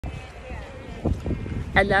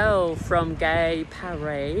Hello from Gay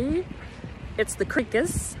Paris. It's the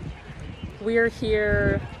Crickets. We're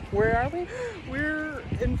here. Where are we? We're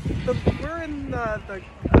in the Jardin des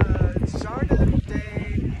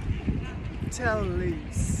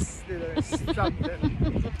Telis.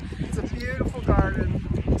 Something. It's a beautiful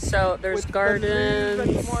garden. So there's gardens. The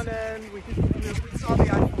Louvre at one end. We saw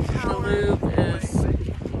the Eiffel Tower. The Louvre is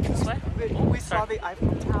this way. We saw the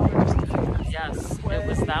Eiffel Tower. Yes, it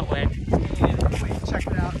was that way. Wait, check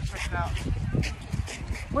it out. Check it out.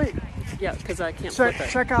 Wait. Yeah, because I can't flip it.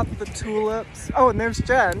 Check out the tulips. Oh, and there's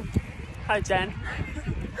Jen. Hi, Jen.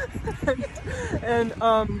 And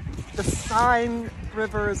the Seine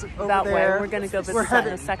River is over That there. way. We're gonna go visit that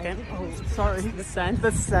in a second. Oh, sorry. The Seine.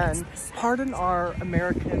 The Seine. Pardon our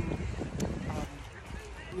American,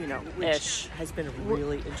 Which has been a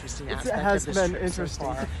really interesting aspect has of this been trip interesting.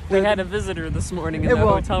 so far. We had a visitor this morning in the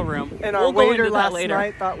hotel room. And we'll our go waiter into that last later.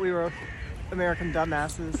 night thought we were American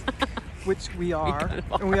dumbasses, which we are.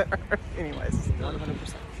 And anyways,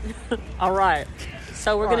 100%. All right.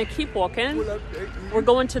 So we're gonna keep walking. We're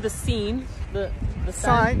going to the Seine. The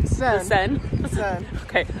Seine. Seine. The Seine. Seine.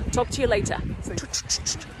 Okay. Talk to you later.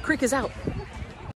 Creek is out.